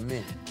cost you a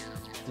mint.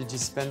 Did you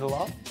spend a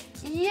lot?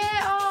 Yeah,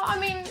 I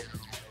mean,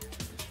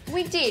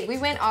 we did. We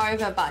went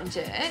over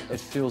budget. It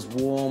feels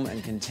warm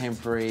and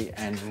contemporary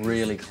and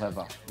really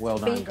clever. Well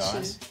done, Beachy.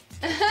 guys.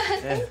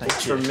 Yeah,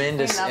 thank you.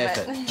 Tremendous We love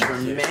effort. it.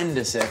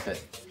 Tremendous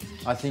effort.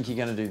 I think you're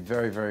going to do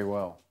very, very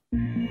well.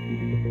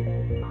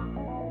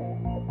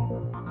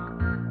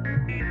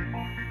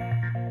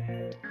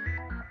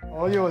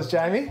 All yours,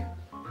 Jamie.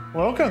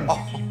 Welcome.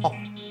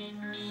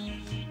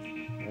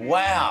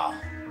 Wow.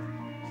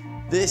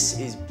 This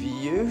is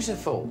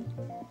beautiful.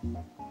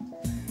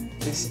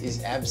 This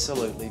is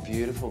absolutely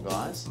beautiful,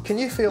 guys. Can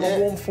you feel a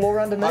warm floor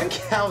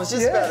underneath? I was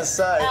just about to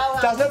say.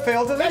 Doesn't it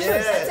feel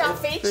delicious? That's our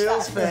feature. It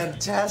feels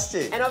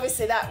fantastic. And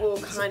obviously that will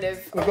kind of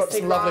We've got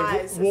some rise lovely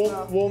as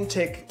well. warm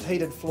tech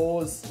heated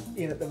floors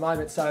in at the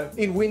moment. So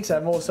in winter,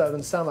 more so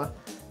than summer,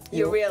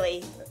 You're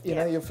really, you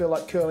know, you'll feel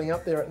like curling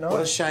up there at night.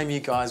 What a shame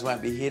you guys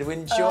won't be here to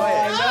enjoy it.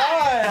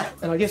 I know.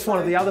 And I guess one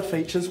of the other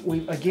features,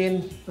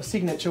 again, a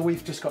signature,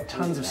 we've just got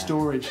tons of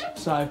storage.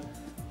 So,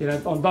 you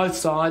know, on both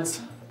sides.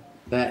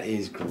 That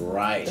is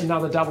great.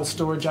 Another double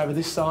storage over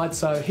this side,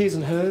 so his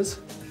and hers.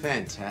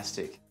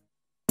 Fantastic.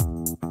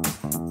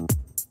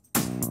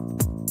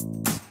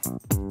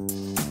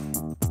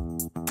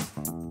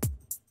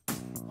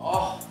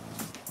 Oh,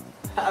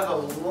 have a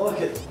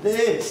look at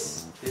this.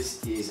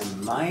 This is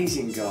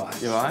amazing,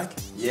 guys. You like?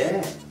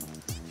 Yeah.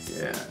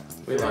 Yeah.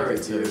 We like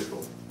it too.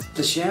 Beautiful.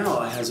 The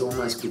shower has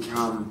almost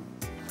become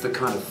the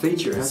kind of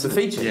feature. It's the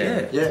hasn't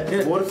it? feature,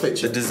 Yeah, water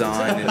feature. The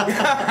design.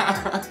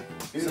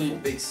 Beautiful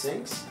big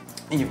sinks.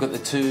 And you've got the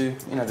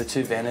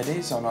two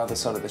vanities on either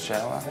side of the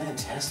shower.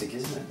 Fantastic,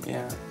 isn't it?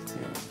 Yeah.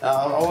 I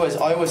always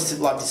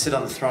like to sit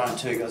on the throne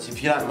too, guys.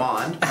 If you don't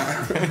mind.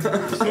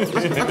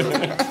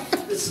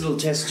 This is a little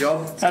test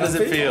job. How does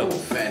it feel? Oh,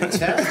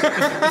 fantastic.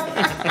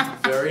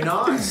 Very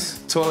nice.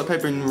 Toilet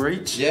paper in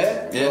reach?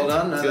 Yeah, well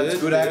done. No, that's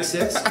good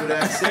access. Good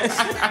access.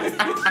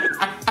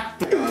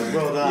 Guys,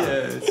 well done.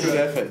 Yeah, good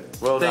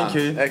effort. Well Thank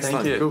done. you.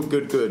 Excellent. Thank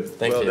you. Good.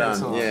 Thank well you. done.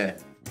 Excellent. Yeah.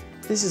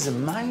 This is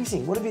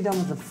amazing. What have you done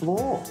with the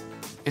floor?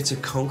 It's a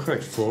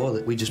concrete floor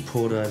that we just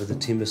poured over the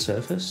timber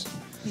surface.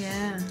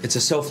 Yeah. It's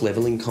a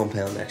self-levelling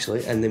compound,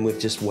 actually, and then we've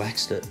just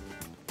waxed it.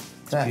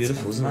 It's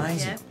beautiful, isn't it?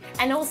 Yeah.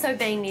 And also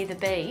being near the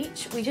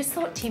beach, we just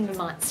thought timber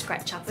might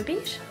scratch up a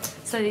bit.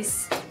 So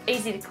this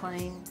easy to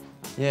clean.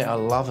 Yeah, I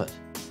love it.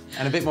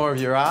 And a bit more of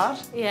your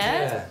art?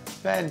 Yeah.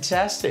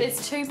 Fantastic.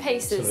 There's two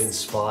pieces. Sort of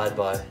inspired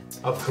by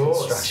of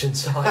course. construction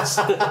sites.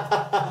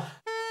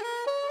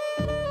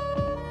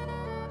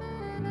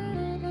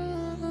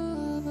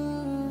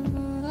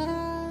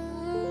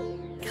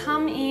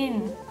 Come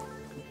in.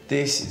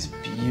 This is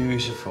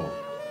beautiful.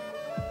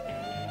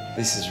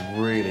 This is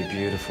really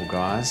beautiful,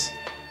 guys.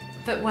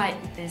 But wait,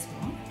 there's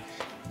more.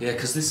 Yeah,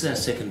 because this is our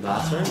second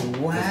bathroom.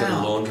 Oh, wow. We've got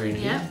a laundry in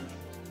here. Yeah.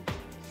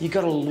 You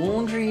got a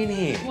laundry in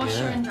here.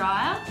 Washer and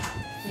dryer.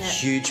 Yeah.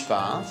 Huge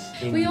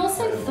bath. We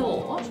also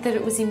thought that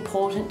it was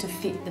important to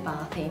fit the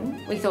bath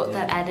in. We thought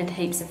that added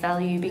heaps of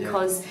value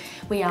because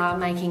we are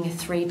making a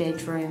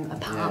 3-bedroom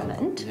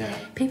apartment. Yeah.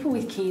 People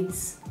with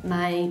kids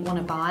may want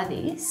to buy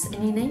this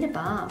and you need a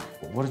bath.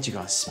 What did you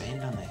guys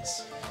spend on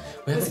this?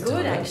 It was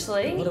good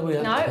actually. What are we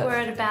at? No, we're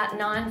at about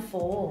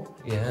 9.4.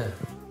 Yeah.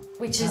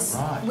 Which is,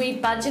 right? we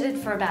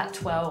budgeted for about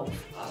 12.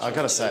 I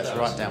gotta say, it's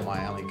right down my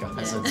alley,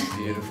 guys. It's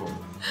beautiful.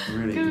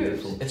 Really Good.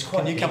 beautiful.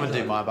 Can you come and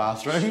do my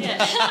bathroom?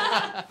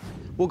 Yeah.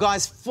 Well,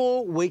 guys,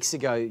 4 weeks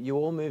ago, you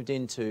all moved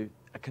into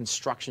a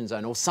construction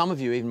zone, or some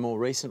of you even more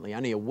recently,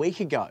 only a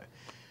week ago.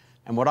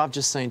 And what I've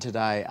just seen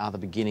today are the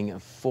beginning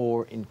of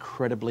 4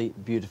 incredibly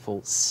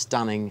beautiful,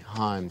 stunning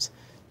homes.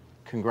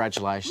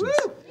 Congratulations.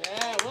 Woo!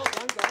 Yeah, well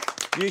done, guys.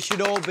 You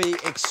should all be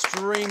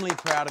extremely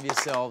proud of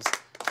yourselves.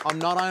 I'm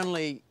not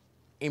only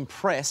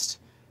impressed,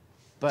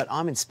 but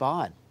I'm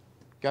inspired.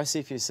 Go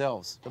see for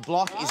yourselves. The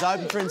block is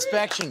open for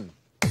inspection.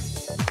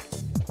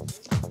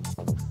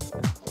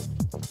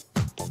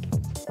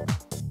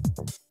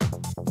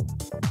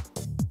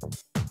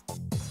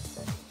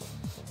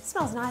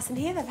 Smells nice in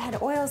here. They've had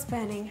oils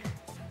burning.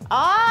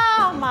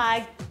 Oh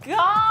my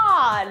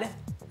God!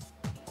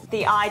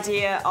 The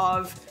idea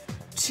of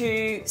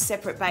 2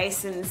 separate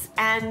basins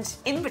and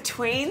in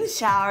between the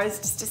showers,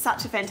 just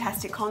such a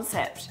fantastic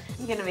concept.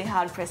 You're going to be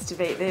hard pressed to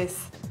beat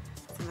this.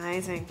 It's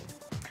amazing.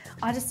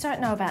 I just don't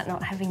know about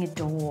not having a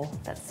door.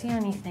 That's the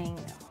only thing.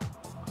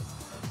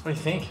 What do you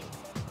think?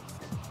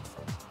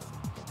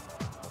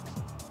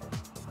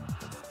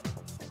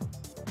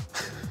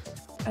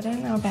 I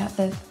don't know about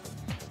the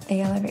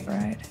yellow brick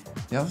road.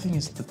 The other thing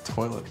is the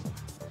toilet.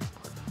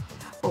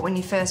 But when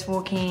you first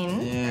walk in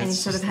and you it's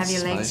sort of just have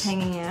your the legs space.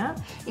 hanging out.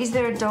 Is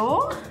there a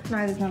door?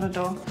 No, there's not a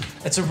door.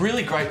 It's a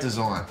really great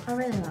design.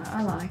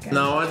 I like it.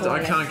 No,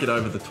 I can't get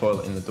over the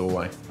toilet in the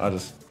doorway.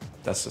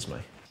 That's just me.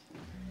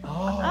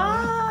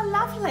 Oh,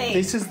 lovely.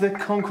 This is the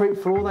concrete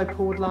floor they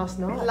poured last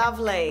night.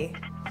 Lovely.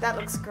 That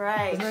looks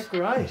great. Isn't that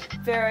great?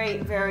 Very,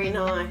 very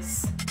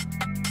nice.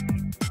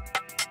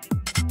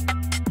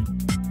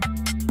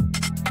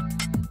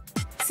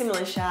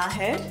 Similar shower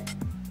head.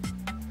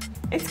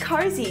 It's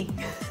cosy.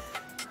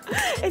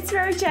 It's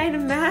very Jane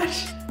and Matt.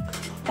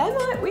 They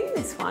might win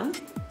this one.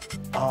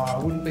 Oh, I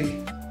wouldn't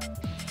be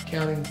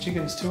counting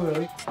chickens too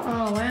early.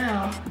 Oh,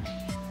 wow.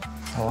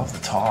 I love the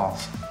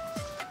tiles.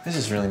 This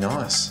is really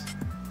nice.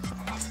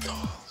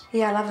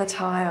 Yeah, I love the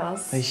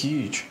tiles. They're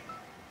huge.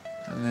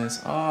 And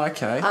there's, oh,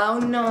 okay. Oh,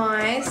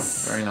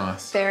 nice. Very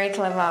nice. Very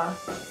clever.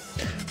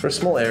 For a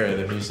small area,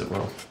 they've used it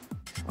well.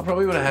 I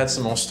probably would have had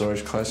some more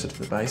storage closer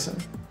to the basin.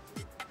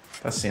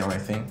 That's the only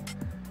thing.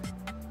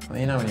 Well,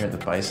 you know, when you're at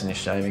the basin, you're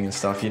shaving and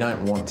stuff, you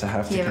don't want to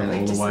have to come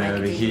all the way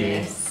over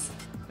here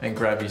and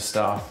grab your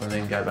stuff and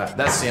then go back.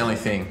 That's the only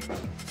thing.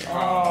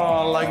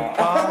 Oh, like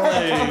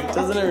Bali.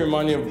 Doesn't it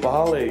remind you of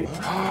Bali?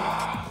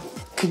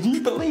 Can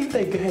you believe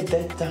they had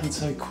that done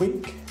so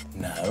quick?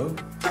 No.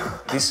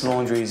 This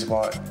laundry is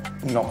what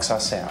knocks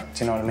us out.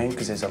 Do you know what I mean?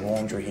 Because there's a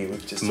laundry here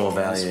with just more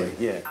value.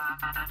 Yeah.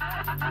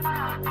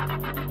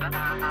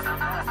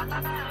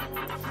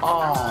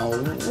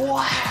 Oh,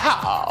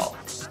 wow.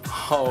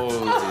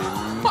 Holy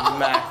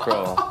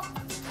mackerel.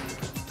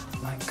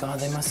 My God,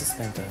 they must have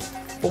spent a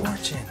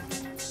fortune.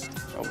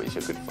 I wish I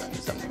could find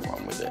something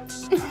wrong with it.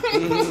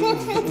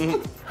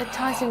 It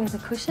ties in with the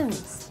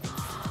cushions.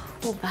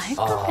 Well, they've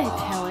got their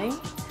telly.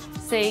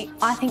 See,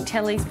 I think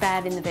telly's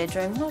bad in the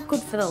bedroom, not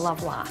good for the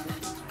love life.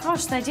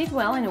 Gosh, they did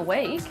well in a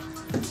week.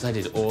 They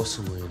did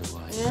awesomely in a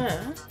way.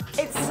 Yeah.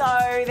 It's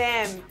so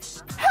them.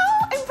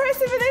 How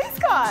impressive are these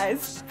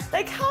guys?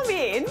 They come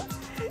in,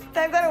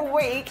 they've got a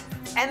week,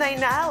 and they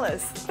nail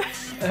us.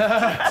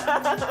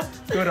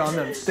 Good on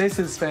them. This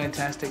is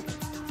fantastic.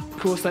 Of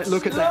course,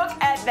 look at that.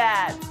 Look at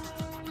that.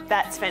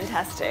 That's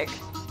fantastic.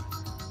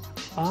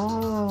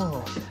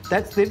 Oh,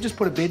 they've just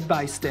put a bed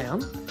base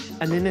down,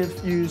 and then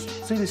they've used,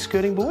 see the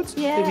skirting boards?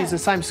 Yeah. They've used the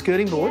same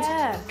skirting boards,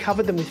 Yeah.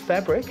 covered them with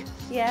fabric.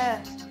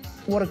 Yeah.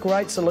 What a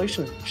great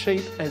solution.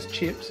 Cheap as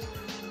chips,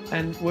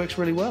 and works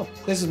really well.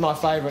 This is my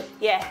favourite.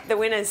 Yeah, the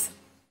winners.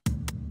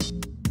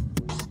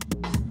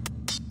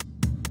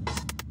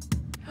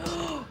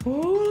 Oh,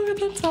 look at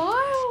the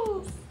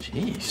tiles.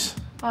 Jeez.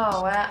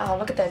 Oh, wow. Oh,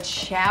 look at that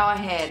shower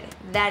head.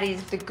 That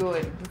is the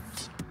good.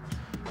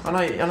 I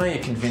know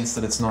you're convinced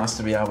that it's nice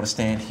to be able to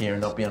stand here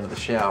and not be under the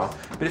shower,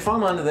 but if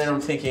I'm under there,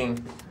 I'm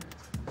thinking,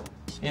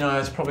 you know,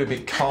 it's probably a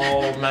bit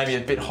cold, maybe a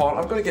bit hot.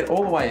 I've got to get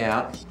all the way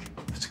out.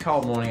 If it's a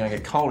cold morning, I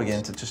get cold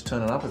again to just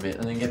turn it up a bit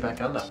and then get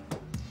back under.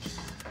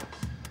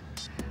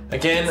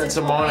 Again, it's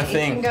a minor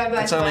thing.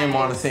 It's only a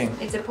minor thing.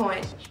 It's a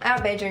point.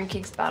 Our bedroom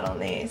kicks butt on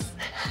these.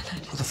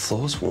 Well, the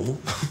floor's warm.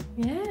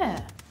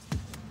 Yeah.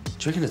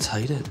 Do you reckon it's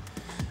heated?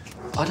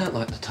 I don't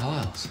like the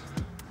tiles.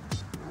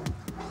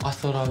 I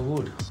thought I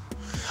would.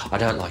 I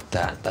don't like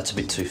that. That's a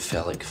bit too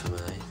phallic for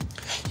me.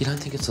 You don't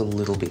think it's a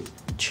little bit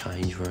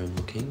change room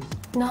looking?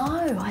 No,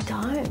 I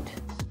don't.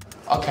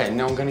 Okay,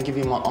 now I'm going to give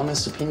you my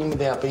honest opinion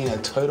without being a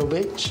total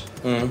bitch.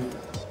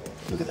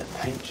 Look at that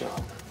paint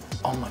job.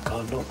 Oh my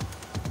God, look.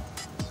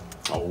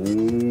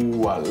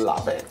 Oh, I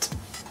love it.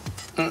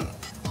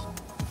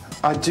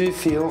 I do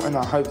feel, and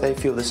I hope they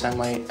feel the same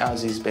way,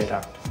 ours is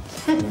better.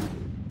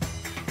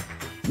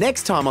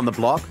 Next time on The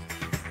Block...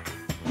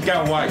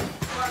 Go away.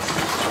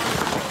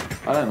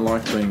 I don't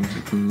like being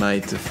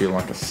made to feel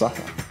like a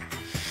sucker.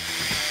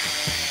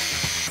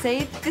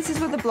 See, this is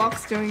what the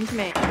block's doing to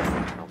me.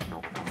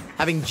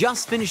 Having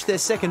just finished their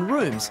second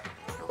rooms,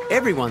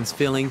 everyone's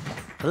feeling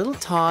a little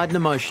tired and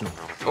emotional.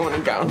 I want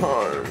to go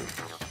home.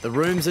 The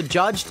rooms are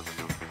judged.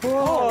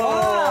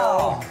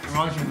 Wow!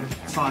 Reminds me of a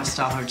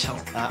five-star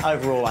hotel.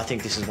 Overall, I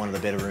think this is one of the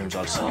better rooms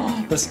I've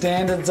seen. The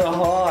standards are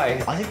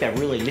high. I think they've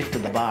really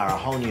lifted the bar a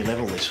whole new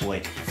level this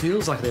week.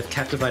 Feels like they've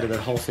captivated that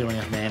whole feeling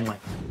of Manly.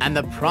 And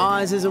the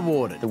prize is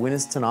awarded. The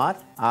winners tonight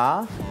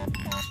are...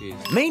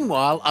 Cheers.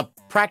 Meanwhile, a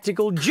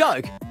practical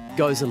joke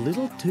goes a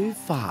little too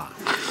far.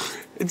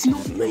 It's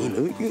not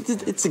mean.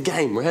 It's a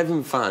game. We're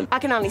having fun. I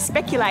can only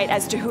speculate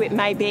as to who it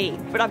may be,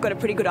 but I've got a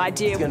pretty good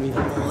idea. It's going to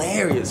be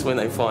hilarious when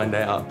they find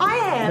out. I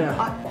am.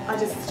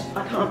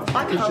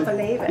 I can't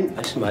believe it.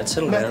 Actually, mate,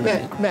 settle down.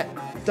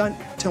 Matt, don't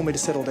tell me to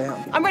settle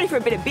down. I'm ready for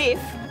a bit of biff.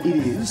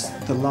 It is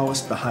the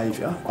lowest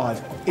behaviour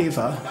I've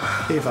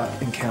ever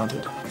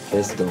encountered.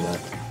 There's the door,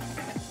 mate.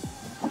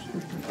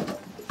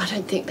 I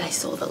don't think they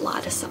saw the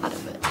lighter side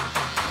of it.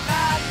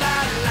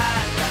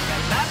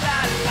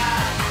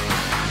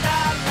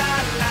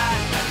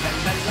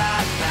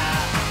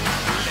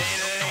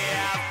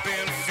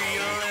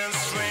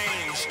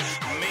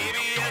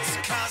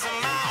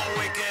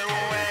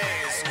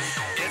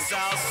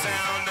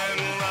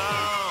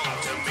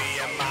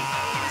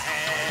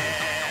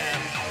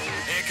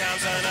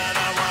 Another